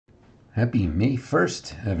Happy May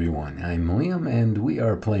 1st, everyone. I'm Liam, and we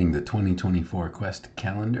are playing the 2024 quest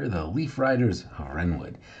calendar, the Leaf Riders of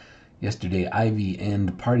Wrenwood. Yesterday, Ivy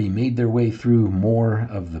and party made their way through more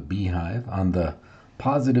of the beehive. On the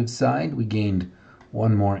positive side, we gained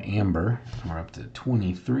one more amber. We're up to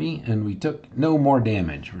 23, and we took no more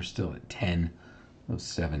damage. We're still at 10 of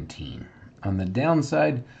 17. On the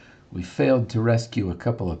downside, we failed to rescue a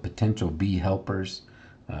couple of potential bee helpers.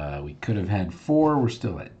 We could have had 4. We're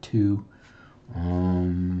still at 2.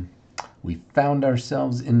 We found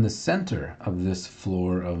ourselves in the center of this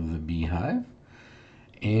floor of the beehive,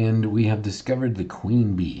 and we have discovered the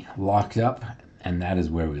queen bee locked up, and that is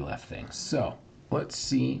where we left things. So let's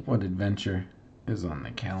see what adventure is on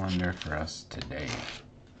the calendar for us today.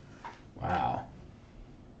 Wow,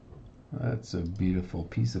 that's a beautiful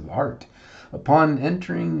piece of art. Upon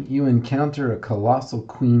entering, you encounter a colossal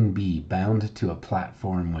queen bee bound to a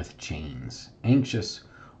platform with chains. Anxious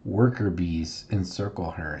worker bees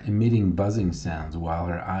encircle her, emitting buzzing sounds while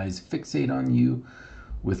her eyes fixate on you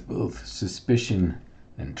with both suspicion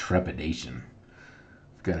and trepidation.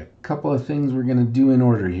 We've got a couple of things we're going to do in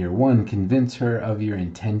order here. 1, convince her of your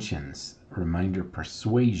intentions. Reminder,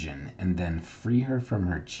 persuasion, and then free her from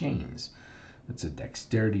her chains. That's a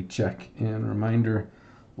dexterity check. And reminder,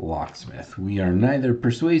 locksmith. We are neither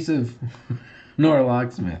persuasive nor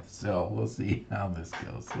locksmith, so we'll see how this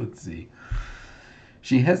goes. Let's see.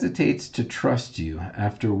 She hesitates to trust you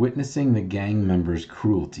after witnessing the gang member's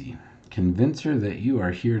cruelty. Convince her that you are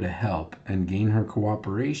here to help and gain her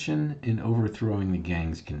cooperation in overthrowing the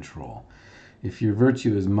gang's control. If your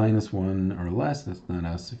virtue is -1 or less, that's not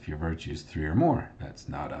us. If your virtue is 3 or more, that's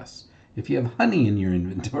not us. If you have honey in your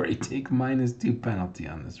inventory, take -2 penalty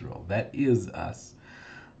on this roll. That is us.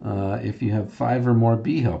 If you have 5 or more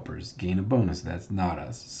bee helpers, gain a bonus. That's not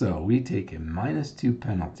us. So we take a -2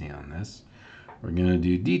 penalty on this. We're going to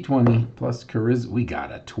do D20 plus charisma. We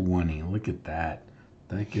got a 20. Look at that.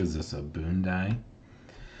 That gives us a boon die.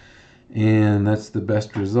 And that's the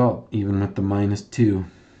best result, even with the -2.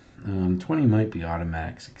 20 might be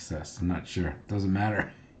automatic success. I'm not sure. Doesn't matter.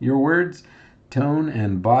 Your words, tone,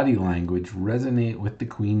 and body language resonate with the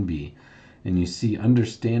queen bee, and you see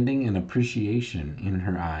understanding and appreciation in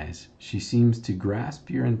her eyes. She seems to grasp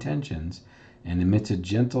your intentions and emits a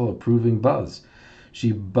gentle, approving buzz.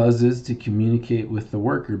 She buzzes to communicate with the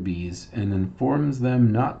worker bees and informs them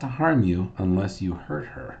not to harm you unless you hurt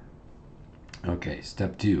her. Okay,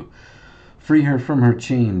 step 2. Free her from her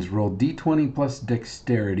chains. Roll D20 plus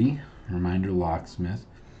dexterity. Reminder, locksmith.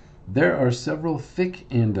 There are several thick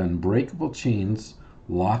and unbreakable chains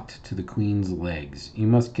locked to the queen's legs. You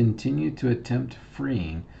must continue to attempt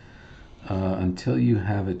freeing until you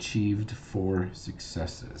have achieved 4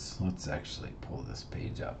 successes. Let's actually pull this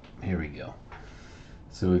page up. Here we go.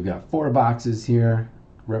 So we've got 4 boxes here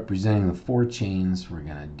representing the 4 chains. We're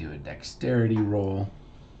going to do a dexterity roll.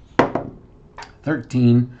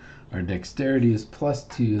 13. Our dexterity is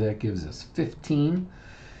 +2. That gives us 15.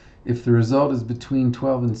 If the result is between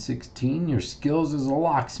 12 and 16, your skills as a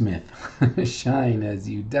locksmith shine as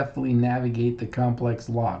you deftly navigate the complex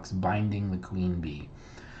locks binding the queen bee.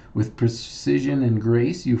 With precision and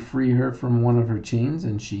grace, you free her from one of her chains,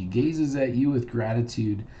 and she gazes at you with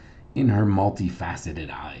gratitude in her multifaceted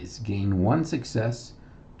eyes. Gain 1 success.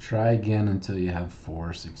 Try again until you have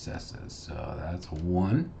 4 successes. So that's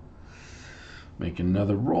 1. Make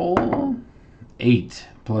another roll. 8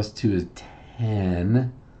 plus 2 is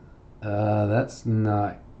 10. That's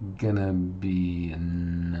not gonna be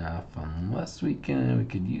enough unless we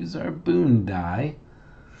could use our boon die.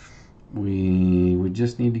 We would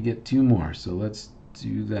just need to get 2 more. So let's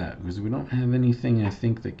do that because we don't have anything I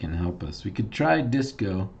think that can help us. We could try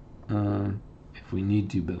disco. If we need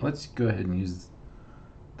to, but let's go ahead and use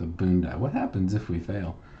the boon die. What happens if we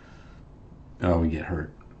fail? Oh, we get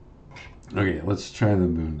hurt. Okay, let's try the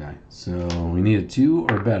boon die. So we need a 2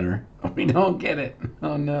 or better. Oh, we don't get it.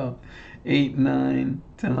 Oh no. 8, 9,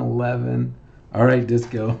 10, 11. All right,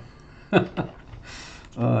 disco.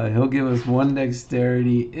 He'll give us 1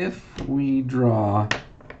 dexterity if we draw.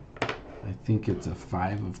 I think it's a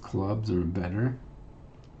 5 of clubs or better.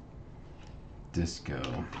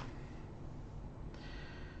 Disco.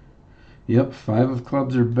 Yep, 5 of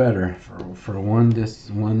clubs or better for one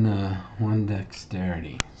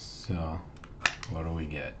dexterity. So, what do we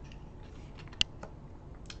get?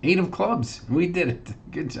 8 of clubs. We did it.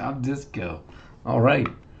 Good job, disco. All right.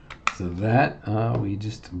 So that we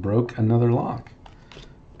just broke another lock.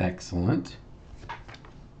 Excellent.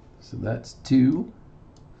 So that's 2,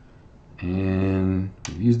 and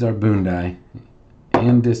we've used our boon die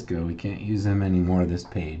and disco. We can't use them anymore this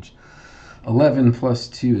page. 11 plus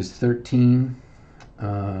 2 is 13.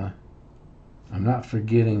 I'm not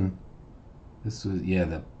forgetting. This was,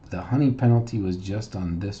 yeah, the honey penalty was just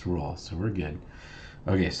on this roll, so we're good.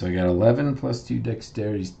 Okay, so I got 11 plus 2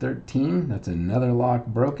 dexterity is 13. That's another lock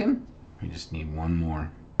broken. We just need one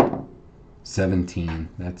more. 17.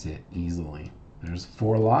 That's it, easily. There's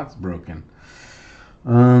 4 locks broken.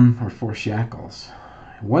 Or 4 shackles.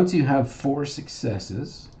 Once you have 4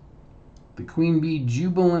 successes, the queen bee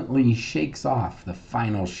jubilantly shakes off the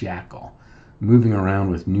final shackle, moving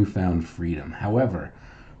around with newfound freedom. However,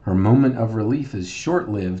 her moment of relief is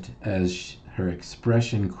short-lived as her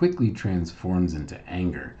expression quickly transforms into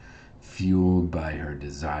anger, fueled by her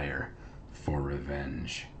desire for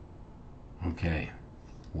revenge. Okay,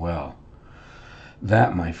 well,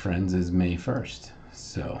 that, my friends, is May 1st.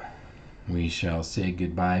 So we shall say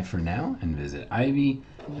goodbye for now and visit Ivy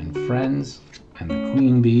and friends and the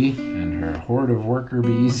queen bee and her horde of worker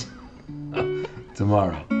bees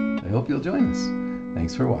tomorrow. I hope you'll join us.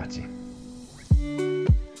 Thanks for watching.